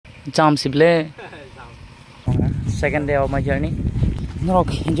Jam sible. Second day of my journey. No,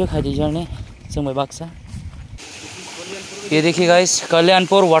 enjoy the journey. So my baksa. ये देखिए guys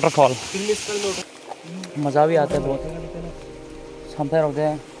Kalyanpur waterfall मज़ा भी आता है बहुत. Somewhere of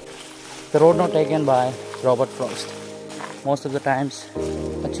there the road not taken by Robert Frost. Most of the times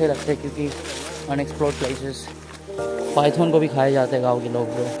अच्छे लगते हैं क्योंकि unexplored places. पाइथन को भी खाए जाते हैं गाँव के लोग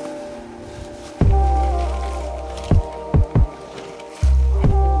जो.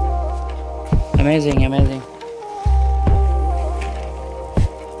 Amazing, amazing.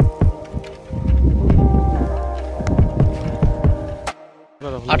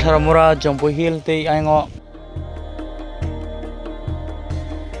 Atharamura Jumbo Hill te aingo.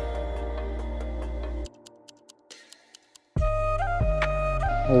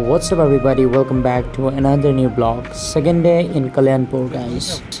 What's up everybody, welcome back to another new vlog. Second day in Kalyanpur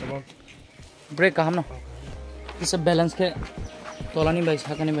guys. Break kaham na. This balance ke tola nahi bhai,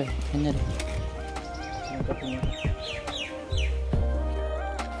 saka nahi bhai.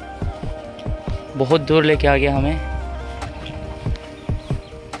 बहुत दूर लेके आ गया हमें.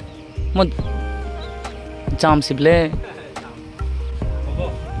 जाम Sibley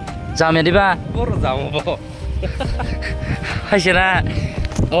जाम यादिबा हशरा.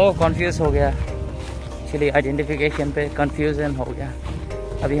 ओ confuse हो गया actually, identification पे confusion हो गया.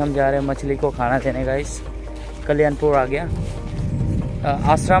 अभी हम जा रहे हैं मछली को खाना देने गाइस. कल्याणपुर आ गया.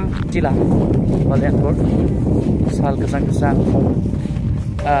 आश्रम जिला कल्याणपुर साल के संग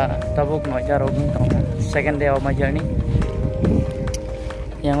तबुक नोजा रोगिंग दङ. Second day of my journey.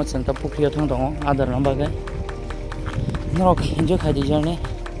 यहाँ संग पुख्रियाव थां दङ आदार नबागै. नरक एन्जॉय खादि जर्नी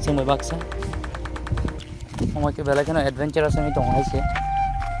जों बै बाक्सा. अमाके बेला केन एडवेंचरस नि दङ हायसे.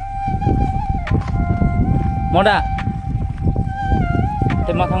 मोदा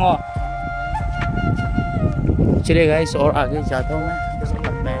ते माथांगो. चलिए गाइस और आगे जाता हूँ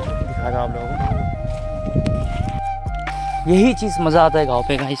मैं दिखाता हूँ आप लोगों को. यही चीज़ मज़ा आता है गाँव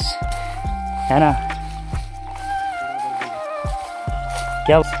पे गाइस, है ना.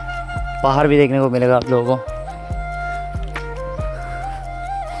 क्या पहाड़ भी देखने को मिलेगा आप लोगों को.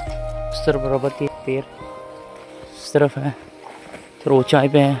 इस तरफ बराबर के पेड़ इस तरफ है, थोड़ा ऊंचाई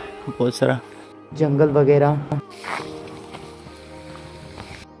पे है, बहुत सारा जंगल वगैरह.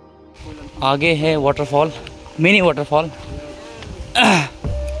 आगे है वाटरफॉल, मिनी वाटरफॉल.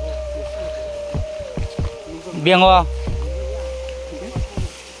 बियांगवा.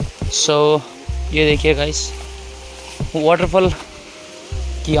 सो ये देखिए गाइस वाटरफॉल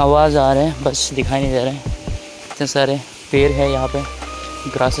की आवाज़ आ रहे हैं, बस दिखाई नहीं दे रहे हैं. इतने सारे पेड़ है यहाँ पे,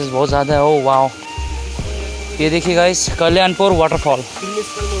 ग्रासेस बहुत ज़्यादा है. ओ वाओ, ये देखिए guys Kalyanpur waterfall.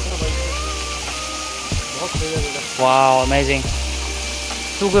 Wow amazing.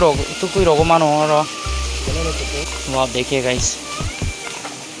 तू कोई रोगो मानो रो. वो आप देखिए गाइस,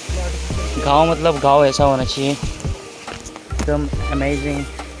 गांव मतलब गांव ऐसा होना चाहिए, एकदम अमेजिंग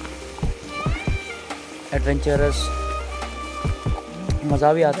एडवेंचरस.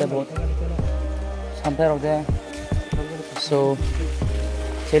 मज़ा भी आता है बहुत. समझा होते हैं. सो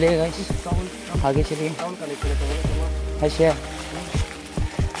चलिए गाइस आगे चलिए. अच्छा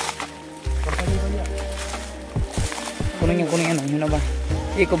कुनिंग नहीं ना बा.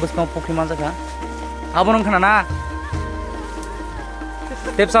 एक बस का पुखी मान सका अब नंग खाना ना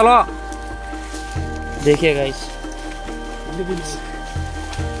टेप सालो. देखिए गाइस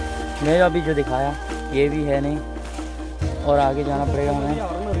मैं अभी जो दिखाया ये भी है नहीं, और आगे जाना पड़ेगा हमें.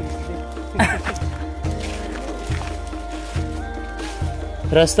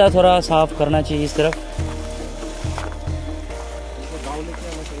 रास्ता थोड़ा साफ करना चाहिए इस तरफ.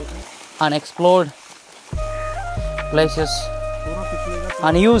 Unexplored places,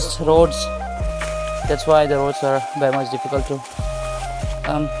 unused roads. That's why the roads are very much difficult to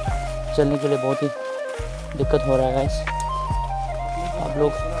चलने के लिए बहुत ही दिक्कत हो रहा है गाइस. आप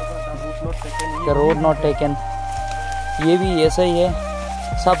लोग the road not taken, ये भी ऐसा ही है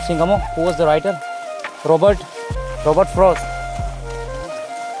सब. सिंगमो who was the writer? Robert Frost.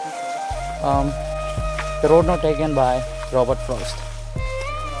 The road not taken by Robert Frost.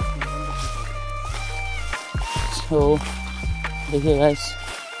 तो देखिए गाइस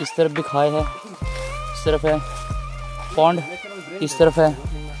इस तरफ भी खाई है, इस तरफ है पॉन्ड, इस तरफ है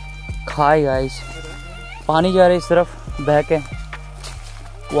खाई गाइस. पानी जा रहा है इस तरफ बह के,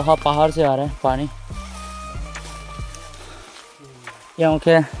 वहाँ पहाड़ से आ रहा है पानी. यहाँ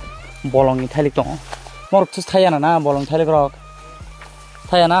के बोलोंगी थालिक दङ. मोर तो थाया ना बोलोंगी थालिक रक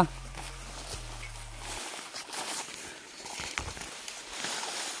थाया ना.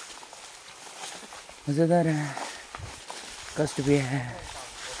 मज़ेदार है, कष्ट भी है,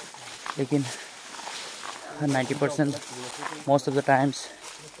 लेकिन 90% most of the times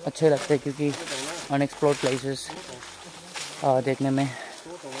अच्छे लगते हैं क्योंकि अनएक्सप्लोर्ड प्लेसेस देखने में,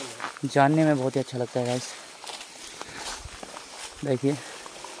 जानने में बहुत ही अच्छा लगता है गाइस। देखिए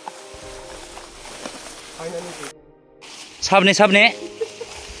सामने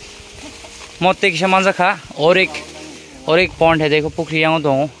मोते की सामान रखा और एक पॉन्ड है, देखो पुखरी यहाँ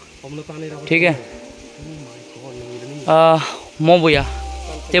तो ठीक है। मो बुया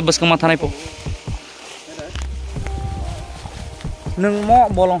ते बस का माथा नहीं पो नंग मो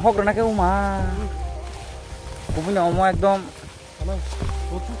बोलों हक रना के उमा बुबुन मो एकदम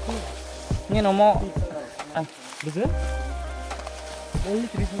ये नो मो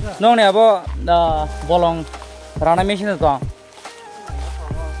नो ने अब बोलों राना मेशिन तो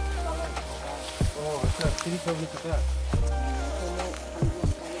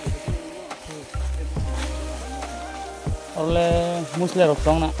oleh musle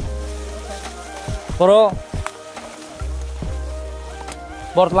roksong na poro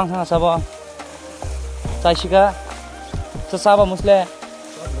bort lang sang saba taishika sasaba musle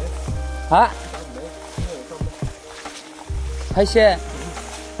ha haise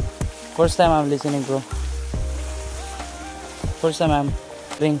first time I'm listening bro, first time I'm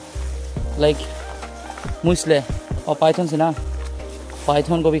hearing like musle और पाइथन से ना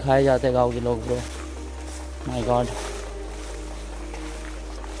पाइथन को भी खाए जाते हैं गाँव के लोग ब्रो, माय गॉड।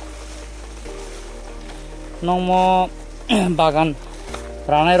 नोमो बागान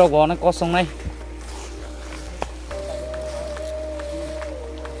रानाय रगोने कसंनाय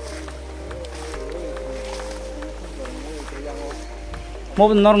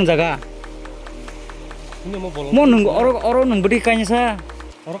मो नरम जगह मो नंग और नंग बडी काइनि सा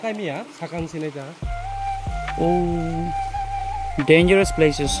और काइमिया साकान सिने जा ओ डेंजरस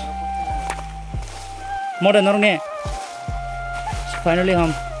प्लेसेस मोर नरने फाइनली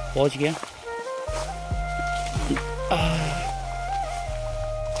हम पहुंच गए।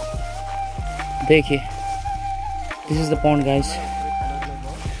 देखिए this is the pond guys.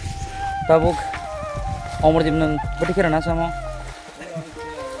 Tabuk Amar gym नंग बटी खेरना सामो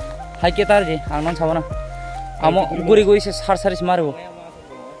हाइके तार जी आंगन साबना आमो गुरी गुरी से सार सारिस मारबो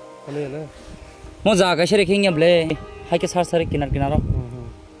मो जागा से रेखिंग याबले हाइके सार सार किनार किनारो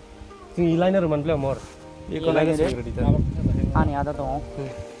जों लाइनर मोनब्ले अमर एको लाइनर रेडी था आनी आदा तो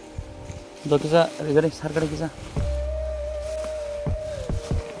दो किसा रेगरे सार करे किसा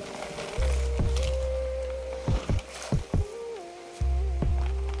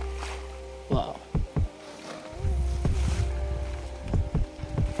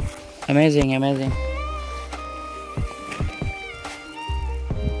amazing amazing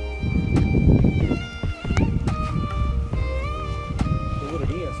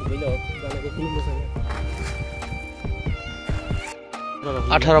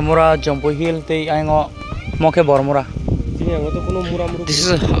Athara mura jumbo hill te aingo moke bormura this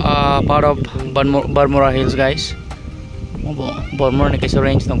is part of Barmura Hills guys Barmura ne kaisa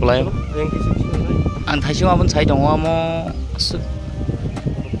range tong lai an thaisi ma bun sai dong mo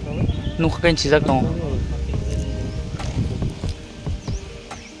nuk kain chizak dong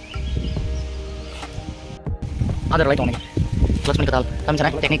ada lai dong ni laksman katal kam sana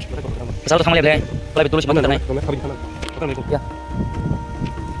teknik asal to samale ble lai betul sih bangun ya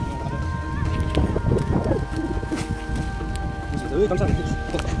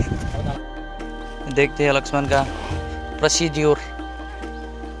देखते हैं लक्ष्मण का procedure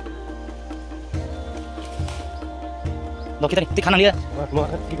lo kita nih kanan dia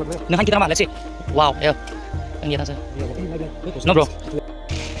dengan kita malah sih wow ayo yang kita saja no bro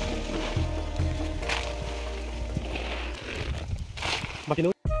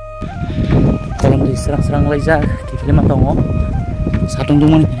kalau di serang-serang laser di film atau ngok satu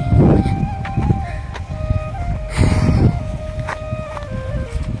tunggu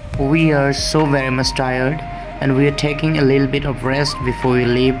we are so very much tired and we are taking a little bit of rest before we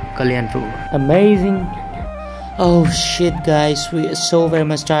leave Kalyanpur. Amazing. Oh shit guys, we are so very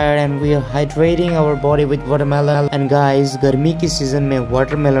much tired and we are hydrating our body with watermelon. And guys, गर्मी की season में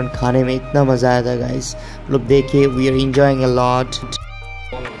watermelon खाने में इतना मजा आया था guys. लोग देखिए, we are enjoying a lot.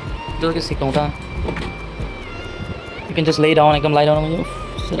 जो कि सीखता हूँ था. You can just lay down, I can lie down on you.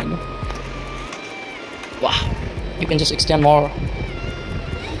 Wow, you can just extend more.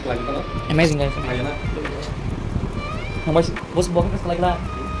 Amazing guys. Bos bos cái slide là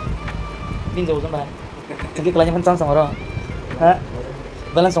pin dầu trong này. Cái cái phân xong rồi. Hả?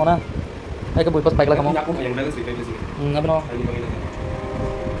 Balance xong na. Hay cái buổi post bike là kamu. Apa no?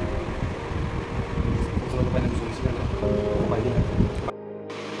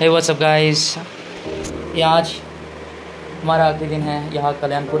 Hey what's up guys? ये आज हमारा आखिरी दिन है यहाँ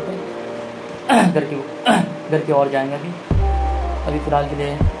कल्याणपुर पे. घर की ओर जाएंगे अभी. अभी फ़िलहाल के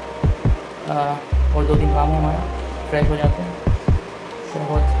लिए और 2-3 काम है हमारा, फ्रेश हो जाते हैं, थोड़ा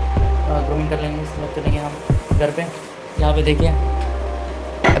बहुत ग्रूमिंग कर लेंगे, इसके बाद चलेंगे हम घर पे। यहाँ पे देखिए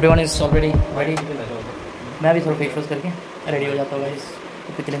एवरीवन इज़ ऑलरेडी रेडी। मैं भी थोड़ा फेस वॉश करके रेडी हो जाता हूँ गाइस,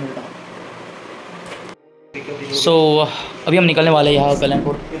 तो कितने मिलता हूँ। सो अभी हम निकलने वाले हैं यहाँ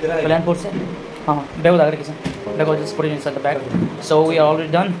कल्याणपुर से। हाँ बैग उतार किसे बैग और just put it inside the bag. So we are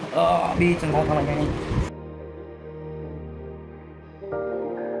already done. अभी चंगा खाना खाएंगे।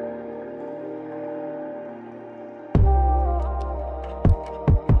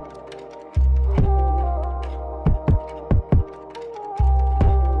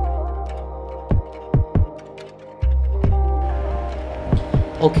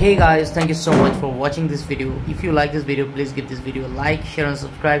 Okay guys, thank you so much for watching this video. If you like this video, please give this video a like, share and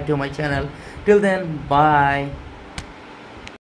subscribe to my channel. Till then, bye.